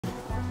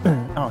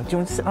Oh, do you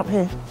want to sit up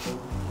here?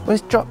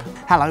 Where's drop?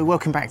 Hello,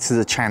 welcome back to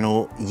the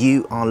channel.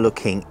 You are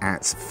looking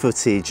at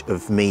footage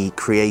of me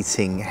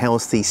creating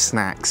healthy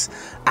snacks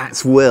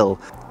at will.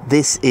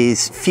 This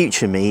is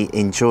future me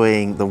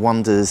enjoying the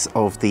wonders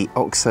of the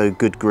Oxo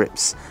Good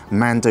Grips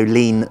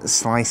Mandoline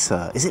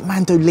slicer. Is it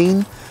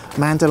mandoline?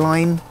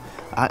 Mandoline?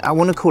 I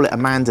want to call it a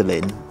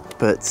mandolin,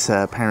 but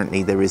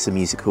apparently there is a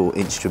musical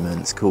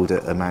instrument called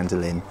a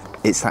mandolin.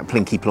 It's that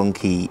plinky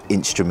plonky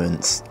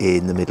instrument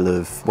in the middle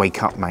of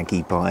Wake Up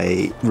Maggie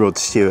by Rod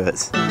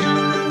Stewart.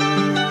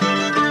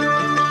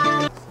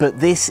 But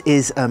this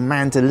is a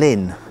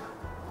mandolin.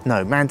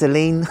 No,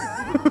 mandoline?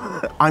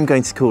 I'm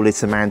going to call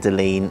it a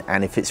mandoline,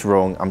 and if it's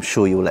wrong, I'm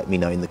sure you'll let me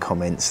know in the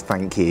comments.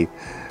 Thank you.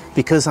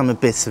 Because I'm a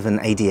bit of an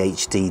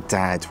ADHD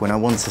dad, when I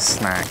want a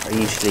snack, I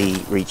usually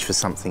reach for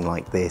something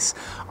like this.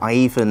 I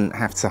even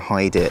have to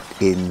hide it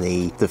in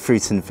the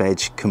fruit and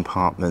veg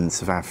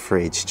compartment of our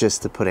fridge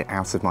just to put it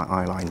out of my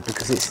eye line,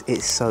 because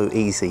it's so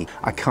easy.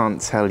 I can't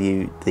tell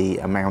you the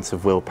amount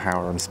of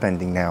willpower I'm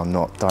spending now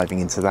not diving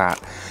into that.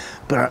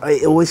 But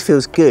it always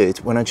feels good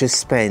when I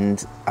just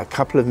spend a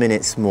couple of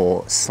minutes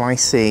more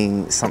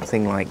slicing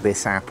something like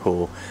this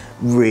apple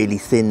really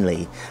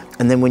thinly.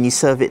 And then when you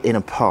serve it in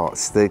a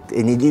pot,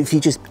 if you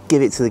just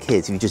give it to the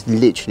kids, if you just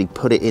literally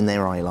put it in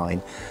their eye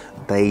line,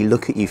 they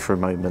look at you for a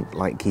moment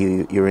like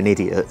you're an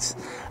idiot,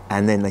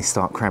 and then they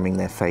start cramming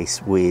their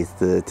face with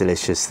the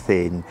delicious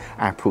thin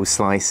apple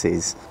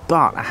slices.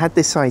 But I had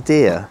this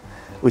idea,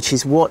 which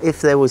is, what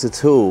if there was a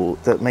tool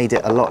that made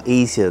it a lot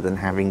easier than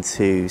having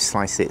to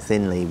slice it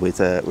thinly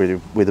with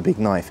a big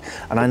knife?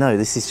 And I know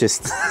this is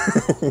just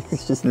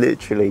it's just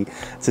literally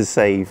to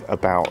save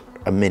about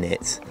a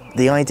minute.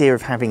 The idea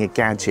of having a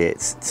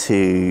gadget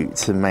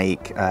to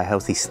make a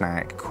healthy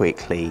snack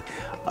quickly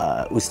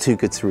was too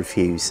good to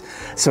refuse.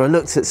 So I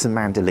looked at some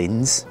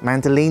mandolines.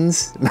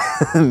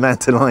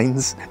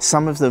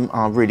 Some of them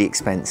are really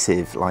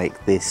expensive,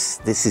 like this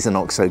is an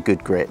Oxo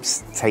Good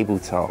Grips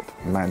tabletop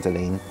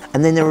mandoline.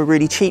 And then there are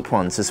really cheap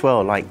ones as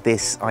well, like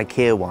this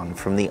IKEA one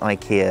from the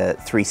IKEA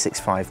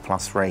 365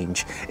 Plus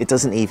range. It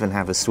doesn't even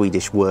have a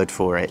Swedish word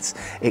for it.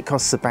 It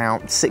costs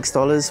about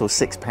 $6 or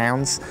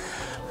 £6.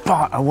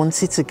 But I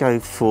wanted to go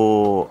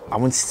for, I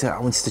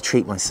wanted to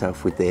treat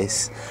myself with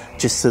this,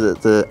 just so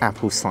that the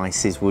apple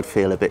slices would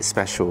feel a bit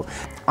special.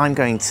 I'm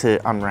going to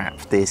unwrap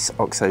this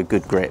Oxo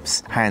Good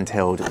Grips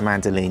handheld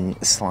mandoline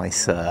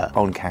slicer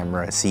on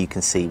camera so you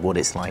can see what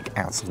it's like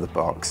out of the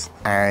box.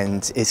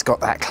 And it's got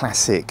that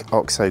classic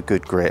Oxo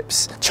Good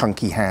Grips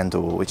chunky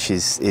handle, which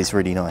is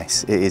really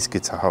nice. It is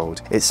good to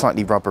hold. It's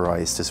slightly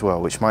rubberized as well,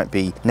 which might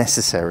be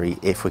necessary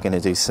if we're going to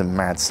do some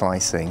mad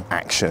slicing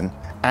action.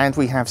 And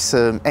we have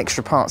some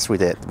extra parts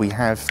with it. We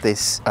have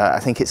this, I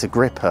think it's a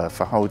gripper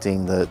for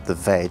holding the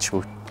veg.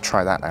 We'll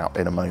try that out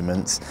in a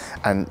moment.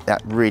 And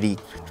that really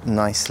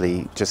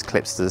nicely just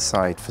clips to the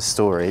side for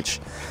storage.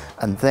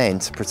 And then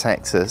to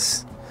protect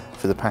us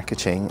for the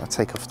packaging, I'll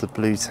take off the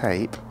blue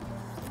tape.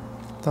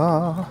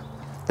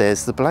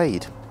 There's the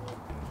blade.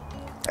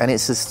 And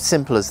it's as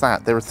simple as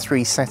that. There are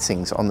 3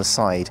 settings on the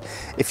side.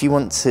 If you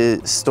want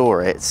to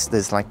store it,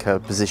 there's like a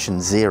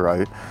position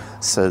 0,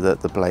 so that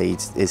the blade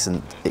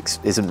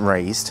isn't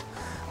raised.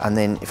 And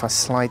then if I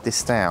slide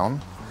this down,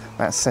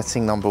 that's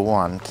setting number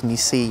 1. Can you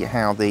see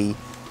how the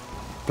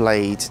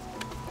blade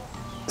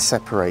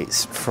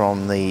separates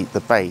from the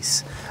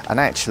base? And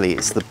actually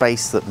it's the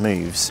base that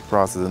moves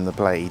rather than the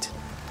blade.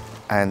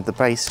 And the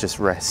base just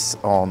rests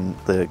on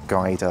the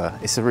guider.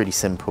 It's a really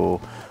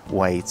simple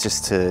way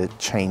just to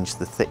change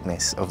the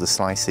thickness of the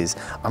slices.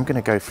 I'm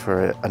gonna go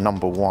for a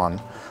number 1,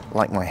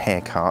 like my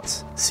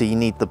haircut. So you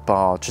need the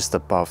bar just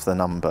above the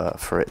number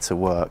for it to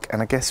work.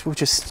 And I guess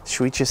should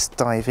we just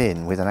dive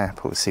in with an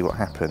apple, see what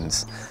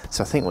happens?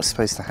 So I think what's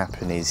supposed to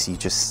happen is you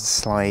just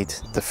slide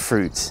the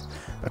fruit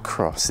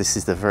across. This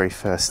is the very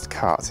first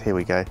cut. Here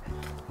we go.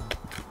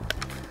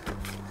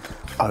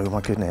 Oh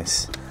my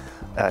goodness.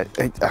 I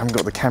haven't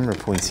got the camera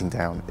pointing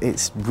down.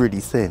 It's really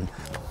thin.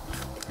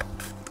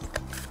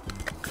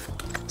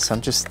 So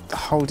I'm just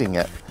holding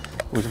it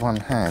with one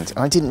hand. And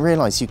I didn't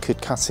realise you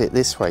could cut it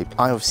this way.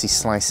 I obviously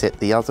slice it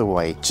the other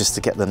way just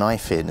to get the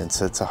knife in and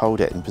to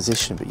hold it in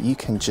position, but you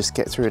can just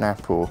get through an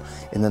apple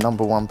in the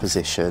number 1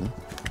 position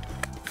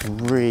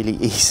really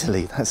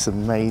easily. That's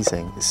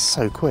amazing. It's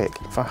so quick.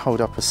 If I hold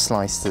up a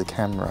slice to the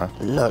camera,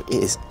 look,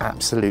 it is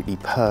absolutely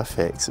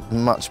perfect.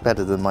 Much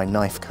better than my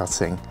knife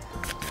cutting.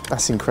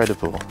 That's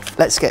incredible.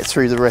 Let's get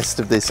through the rest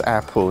of this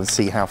apple and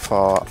see how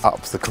far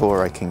up the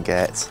core I can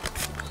get.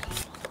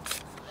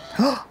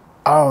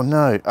 Oh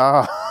no,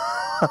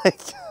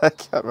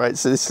 right,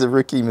 so this is a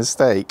rookie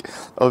mistake.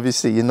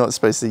 Obviously you're not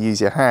supposed to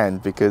use your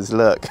hand because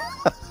look,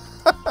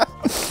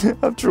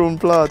 I've drawn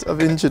blood,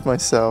 I've injured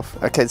myself.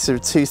 Okay, so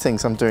there are 2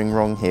 things I'm doing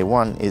wrong here.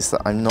 One is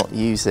that I'm not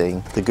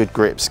using the Good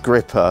Grips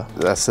gripper.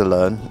 That's a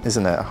learn,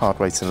 isn't it? A hard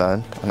way to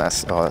learn. And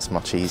that's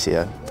much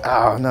easier.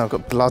 Oh no, I've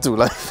got blood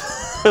all over,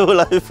 all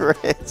over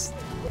it.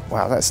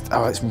 Wow,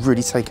 it's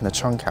really taken a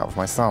chunk out of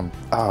my thumb.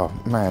 Oh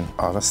man,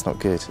 that's not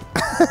good.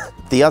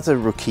 The other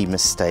rookie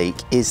mistake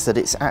is that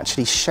it's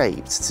actually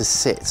shaped to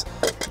sit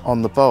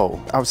on the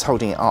bowl. I was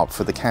holding it up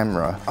for the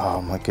camera.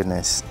 Oh my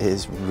goodness, it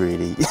is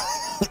really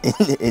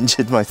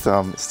injured my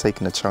thumb. It's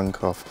taken a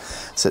chunk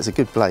off. So it's a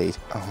good blade.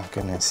 Oh my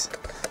goodness.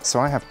 So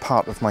I have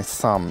part of my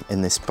thumb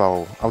in this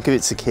bowl. I'll give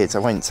it to kids, I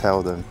won't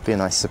tell them. Be a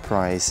nice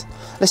surprise.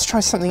 Let's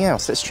try something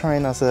else. Let's try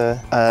another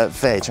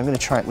veg. I'm gonna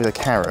try it with a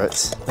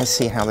carrot. Let's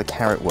see how the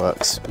carrot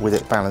works with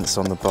it balanced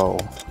on the bowl.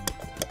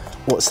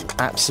 What's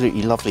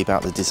absolutely lovely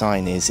about the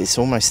design is it's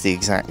almost the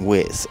exact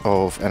width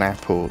of an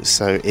apple,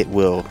 so it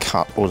will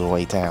cut all the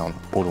way down,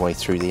 all the way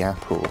through the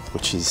apple,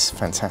 which is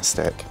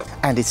fantastic.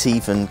 And it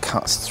even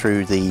cuts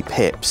through the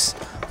pips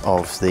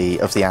of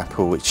the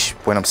apple, which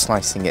when I'm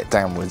slicing it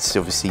downwards,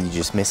 obviously you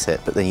just miss it,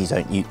 but then you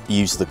don't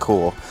use the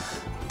core.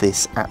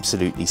 This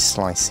absolutely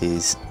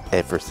slices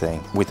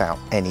everything without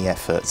any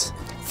effort.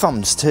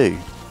 Thumbs too.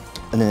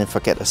 And then if I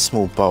get a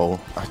small bowl,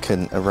 I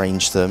can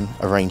arrange them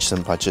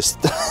by just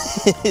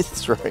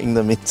throwing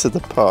them into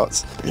the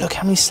pot. Look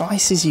how many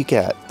slices you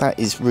get. That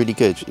is really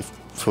good.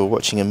 For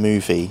watching a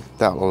movie,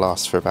 that will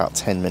last for about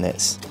 10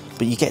 minutes.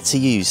 But you get to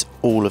use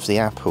all of the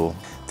apple.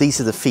 These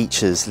are the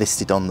features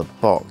listed on the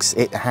box.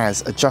 It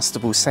has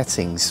adjustable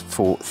settings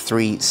for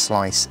 3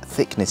 slice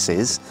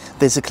thicknesses.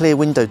 There's a clear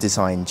window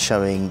design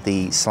showing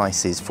the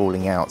slices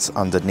falling out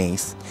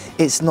underneath.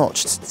 It's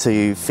notched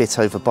to fit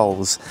over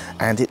bowls,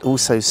 and it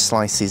also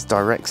slices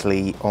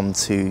directly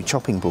onto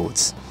chopping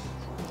boards.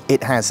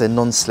 It has a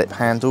non-slip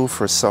handle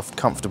for a soft,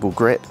 comfortable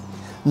grip,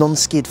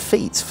 non-skid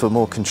feet for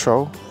more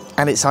control,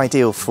 and it's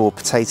ideal for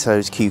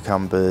potatoes,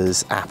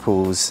 cucumbers,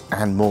 apples,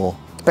 and more.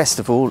 Best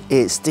of all,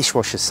 it's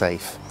dishwasher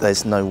safe.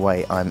 There's no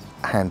way I'm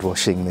hand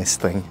washing this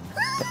thing.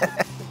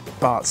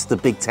 But the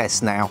big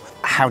test now,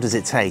 how does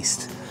it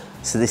taste?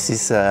 So this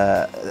is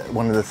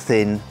one of the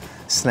thin,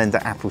 slender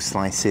apple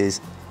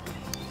slices.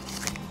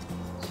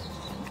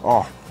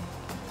 Oh,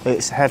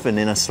 it's heaven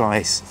in a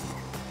slice.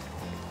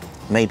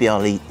 Maybe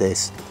I'll eat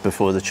this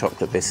before the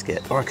chocolate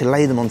biscuit, or I could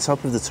lay them on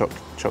top of the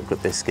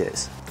chocolate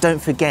biscuits. Don't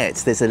forget,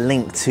 there's a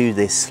link to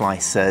this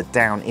slicer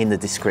down in the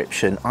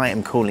description. I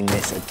am calling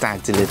this a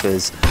Dad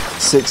Delivers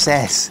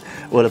success.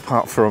 Well,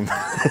 apart from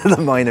the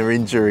minor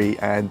injury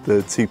and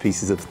the 2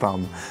 pieces of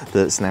thumb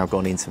that's now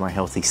gone into my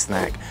healthy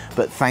snack.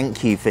 But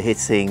thank you for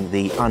hitting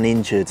the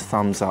uninjured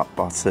thumbs up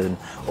button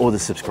or the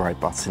subscribe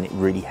button. It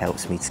really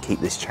helps me to keep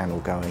this channel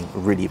going. I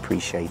really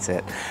appreciate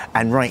it.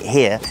 And right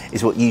here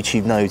is what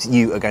YouTube knows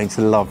you are going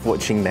to love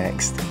watching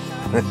next.